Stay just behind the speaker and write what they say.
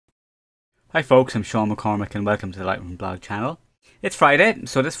Hi folks, I'm Sean McCormick and welcome to the Lightroom blog channel. It's Friday,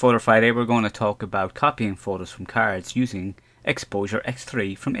 so this Photo Friday we're going to talk about copying photos from cards using Exposure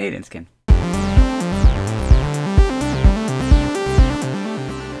X3 from Alien Skin.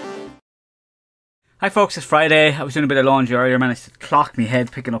 Hi folks, it's Friday. I was doing a bit of laundry earlier, managed to clock me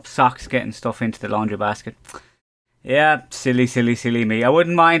head picking up socks, getting stuff into the laundry basket. Yeah, silly me. I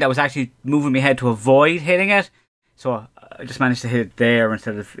wouldn't mind, I was actually moving my head to avoid hitting it, so I just managed to hit it there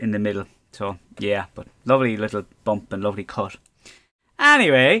instead of in the middle. So yeah, but lovely little bump and lovely cut.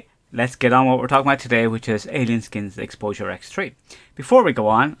 Anyway, let's get on what we're talking about today, which is Alien Skin's Exposure X3. Before we go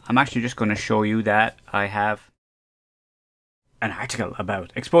on, I'm actually just going to show you that I have an article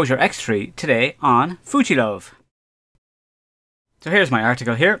about Exposure X3 today on FujiLove. So here's my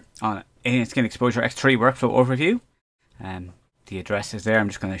article here on Alien Skin Exposure X3 workflow overview. The address is there. I'm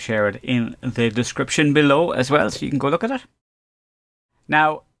just going to share it in the description below as well, so you can go look at it.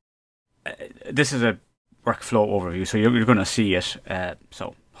 Now, this is a workflow overview, so you're going to see it.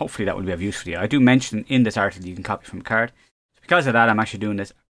 So hopefully that will be of use for you. I do mention in this article you can copy from a card. Because of that, I'm actually doing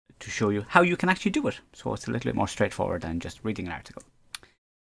this to show you how you can actually do it. So it's a little bit more straightforward than just reading an article.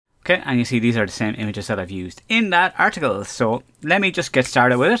 Okay, and you see these are the same images that I've used in that article. So let me just get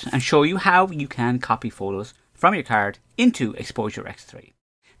started with it and show you how you can copy photos from your card into Exposure X3.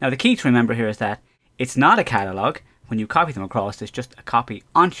 Now the key to remember here is that it's not a catalogue. When you copy them across, it's just a copy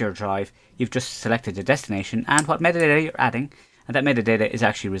onto your drive. You've just selected the destination and what metadata you're adding, and that metadata is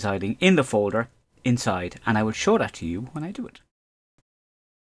actually residing in the folder inside, and I will show that to you when I do it.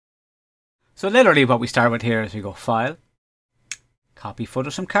 So literally what we start with here is we go File, Copy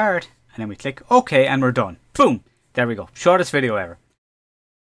Photos from Card, and then we click OK and we're done. Boom! There we go. Shortest video ever.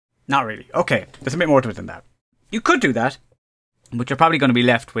 Not really. Okay, there's a bit more to it than that. You could do that, but you're probably going to be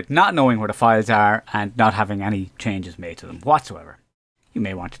left with not knowing where the files are and not having any changes made to them whatsoever. You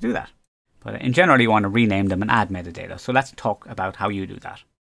may want to do that. But in general, you want to rename them and add metadata. So let's talk about how you do that.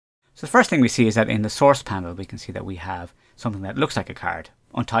 So the first thing we see is that in the source panel, we can see that we have something that looks like a card.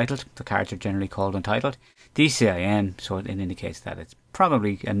 Untitled. The cards are generally called untitled. DCIM, so it indicates that it's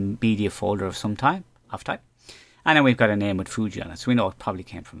probably a media folder of some type. And then we've got a name with Fuji on it. So we know it probably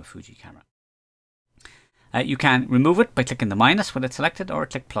came from a Fuji camera. You can remove it by clicking the minus when it's selected, or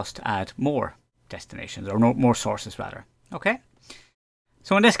click plus to add more destinations, or more sources rather. Okay.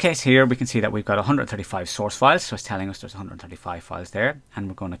 So in this case here, we can see that we've got 135 source files. So it's telling us there's 135 files there, and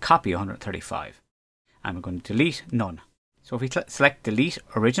we're going to copy 135, and we're going to delete none. So if we select delete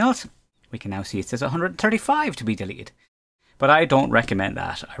originals, we can now see it says 135 to be deleted. But I don't recommend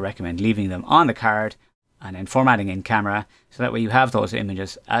that. I recommend leaving them on the card and then formatting in camera, so that way you have those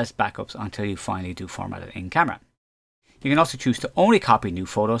images as backups until you finally do format it in camera. You can also choose to only copy new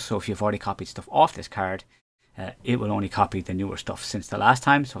photos, so if you've already copied stuff off this card, it will only copy the newer stuff since the last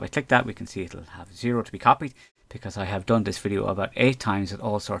time. So if I click that, we can see it'll have 0 to be copied, because I have done this video about 8 times with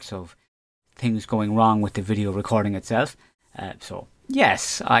all sorts of things going wrong with the video recording itself. So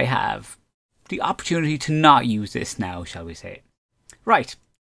yes, I have the opportunity to not use this now, shall we say. Right.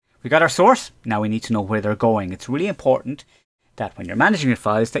 We got our source. Now we need to know where they're going. It's really important that when you're managing your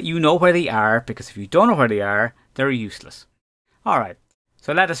files that you know where they are, because if you don't know where they are, they're useless. Alright,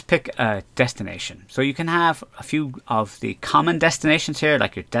 so let us pick a destination. So you can have a few of the common destinations here,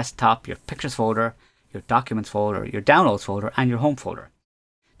 like your desktop, your pictures folder, your documents folder, your downloads folder, and your home folder.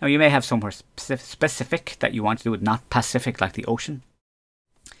 Now you may have somewhere specific that you want to do it, not Pacific like the ocean.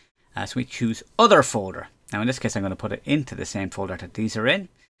 So we choose other folder. Now in this case I'm going to put it into the same folder that these are in.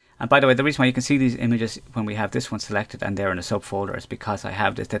 And by the way, the reason why you can see these images when we have this one selected and they're in a subfolder is because I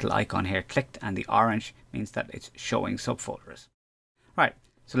have this little icon here clicked, and the orange means that it's showing subfolders. Right,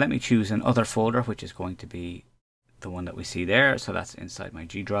 so let me choose another folder, which is going to be the one that we see there. So that's inside my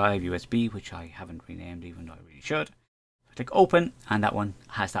G drive USB, which I haven't renamed even though I really should. I click open, and that one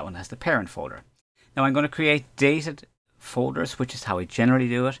has the parent folder. Now I'm going to create dated folders, which is how I generally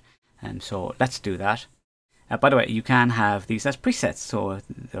do it. And so let's do that. By the way, you can have these as presets, so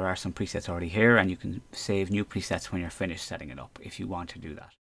there are some presets already here, and you can save new presets when you're finished setting it up if you want to do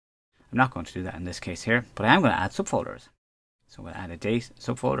that. I'm not going to do that in this case here, but I am going to add subfolders. So I'm going to add a date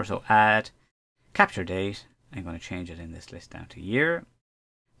subfolder, so add capture date. I'm going to change it in this list down to year.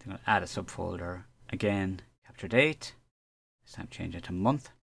 I'm going to add a subfolder, again, capture date. This time change it to month,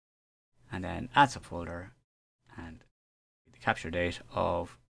 and then add subfolder, and the capture date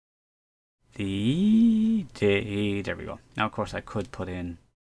of the day. There we go. Now of course I could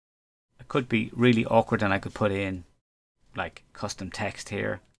be really awkward and I could put in like custom text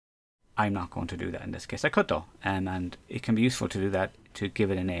here. I'm not going to do that in this case. I could though, and it can be useful to do that, to give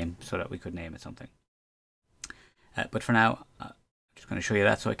it a name so that we could name it something. But for now, just going to show you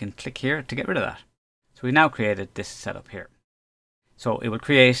that, so I can click here to get rid of that. So we now created this setup here. So it will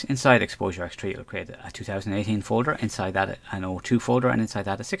create inside Exposure X3, it will create a 2018 folder, inside that an 02 folder, and inside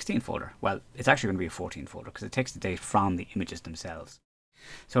that a 16 folder. Well, it's actually going to be a 14 folder because it takes the date from the images themselves.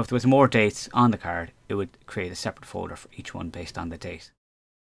 So if there was more dates on the card, it would create a separate folder for each one based on the date.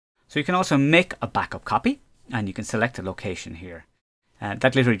 So you can also make a backup copy, and you can select a location here.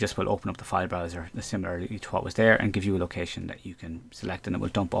 That literally just will open up the file browser similarly to what was there and give you a location that you can select, and it will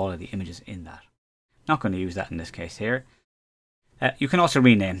dump all of the images in that. Not going to use that in this case here. You can also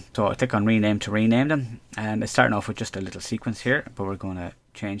rename, so I click on rename to rename them, and it's starting off with just a little sequence here, but we're going to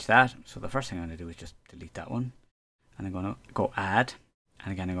change that. So the first thing I'm going to do is just delete that one, and I'm going to go add,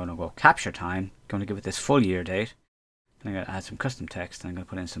 and again I'm going to go capture time, I'm going to give it this full year date, and I'm going to add some custom text, and I'm going to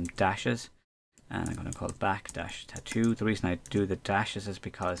put in some dashes, and I'm going to call it back dash tattoo. The reason I do the dashes is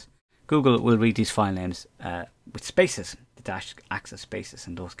because Google will read these file names with spaces. The dash acts as spaces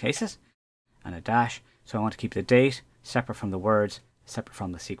in those cases, and a dash. So I want to keep the date separate from the words, separate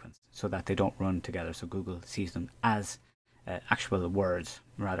from the sequence, so that they don't run together, so Google sees them as actual words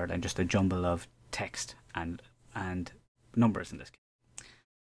rather than just a jumble of text and numbers in this case.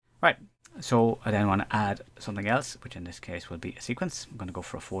 Right, so I then want to add something else, which in this case will be a sequence. I'm going to go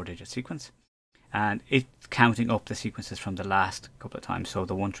for a 4-digit sequence, and it's counting up the sequences from the last couple of times. So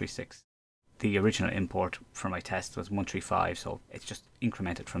the 136, the original import for my test was 135, so it's just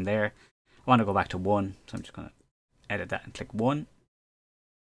incremented from there. I want to go back to 1, so I'm just going to edit that and click 1,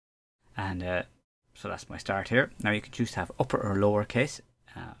 and so that's my start here. Now you can choose to have upper or lower case.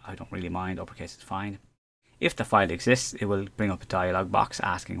 I don't really mind, uppercase is fine. If the file exists, it will bring up a dialog box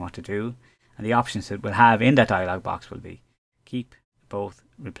asking what to do, and the options it will have in that dialog box will be keep, both,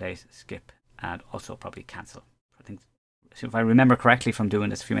 replace, skip, and also probably cancel. I think, so if I remember correctly from doing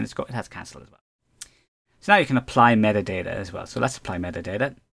this a few minutes ago, it has cancel as well. So now you can apply metadata as well. So let's apply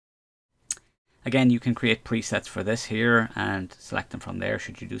metadata. Again, you can create presets for this here and select them from there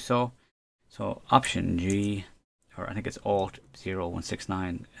should you do so. So Option G, or I think it's Alt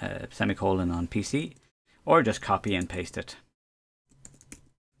 0169 semicolon on PC, or just copy and paste it.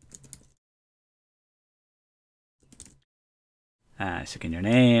 Stick in your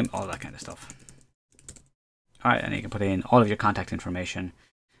name, all that kind of stuff. Alright, and you can put in all of your contact information.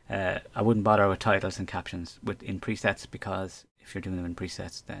 I wouldn't bother with titles and captions in presets, because if you're doing them in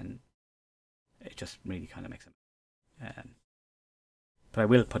presets, then it just really kind of makes them. But I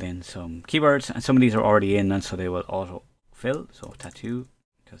will put in some keywords, and some of these are already in, and so they will auto fill. So tattoo,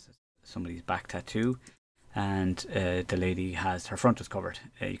 because somebody's back tattoo, and the lady has her front is covered.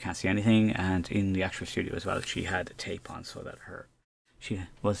 You can't see anything, and in the actual studio as well, she had tape on so that she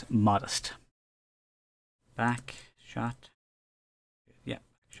was modest. Back shot, yeah,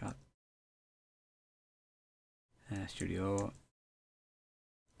 shot. Studio.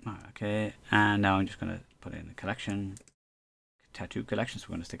 Okay, and now I'm just going to put in a collection, tattoo collection, so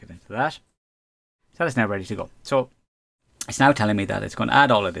we're going to stick it into that. So that is now ready to go. So it's now telling me that it's going to add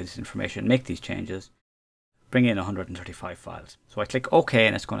all of this information, make these changes, bring in 135 files. So I click OK,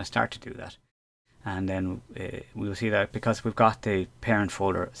 and it's going to start to do that. And then we'll see that because we've got the parent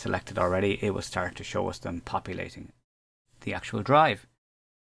folder selected already, it will start to show us them populating the actual drive.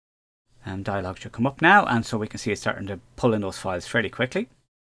 And dialog should come up now, and so we can see it starting to pull in those files fairly quickly.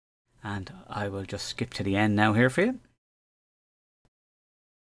 And I will just skip to the end now here for you.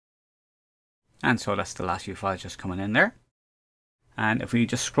 And so that's the last few files just coming in there. And if we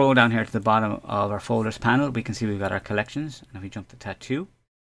just scroll down here to the bottom of our folders panel, we can see we've got our collections. And if we jump to tattoo,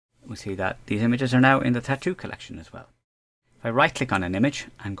 we see that these images are now in the tattoo collection as well. If I right click on an image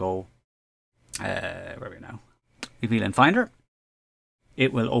and go, where are we now? Reveal in Finder,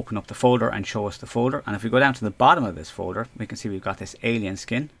 it will open up the folder and show us the folder. And if we go down to the bottom of this folder, we can see we've got this alien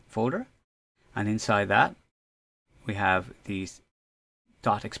skin folder, and inside that we have these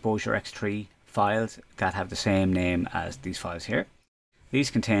 .exposure x3 files that have the same name as these files here.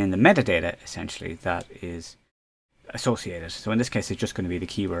 These contain the metadata essentially that is associated. So in this case it's just going to be the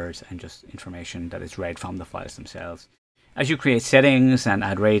keywords and just information that is read from the files themselves. As you create settings and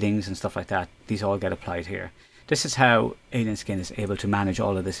add ratings and stuff like that, these all get applied here. This is how Alien Skin is able to manage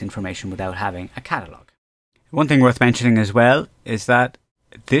all of this information without having a catalogue. One thing worth mentioning as well is that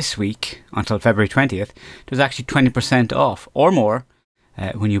this week, until February 20th, there's actually 20% off or more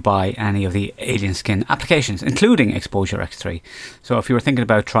when you buy any of the Alien Skin applications, including Exposure X3. So if you were thinking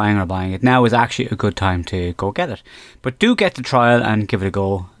about trying or buying it, now is actually a good time to go get it. But do get the trial and give it a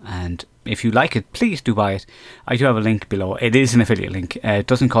go, and if you like it, please do buy it. I do have a link below. It is an affiliate link. It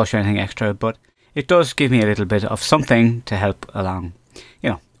doesn't cost you anything extra, but it does give me a little bit of something to help along,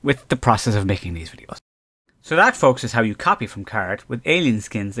 with the process of making these videos. So that, folks, is how you copy from card with Alien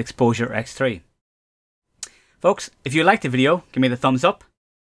Skins Exposure X3. Folks, if you liked the video, give me the thumbs up.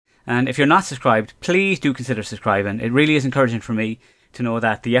 And if you're not subscribed, please do consider subscribing. It really is encouraging for me to know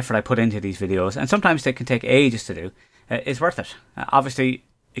that the effort I put into these videos, and sometimes they can take ages to do, is worth it. Obviously,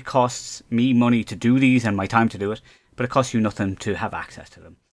 it costs me money to do these and my time to do it, but it costs you nothing to have access to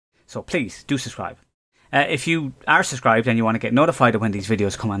them. So please do subscribe. If you are subscribed and you want to get notified of when these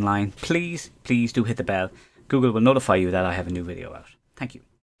videos come online, please do hit the bell. Google will notify you that I have a new video out. Thank you.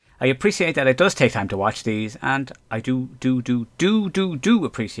 I appreciate that it does take time to watch these, and I do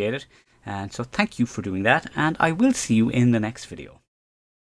appreciate it. And so thank you for doing that, and I will see you in the next video.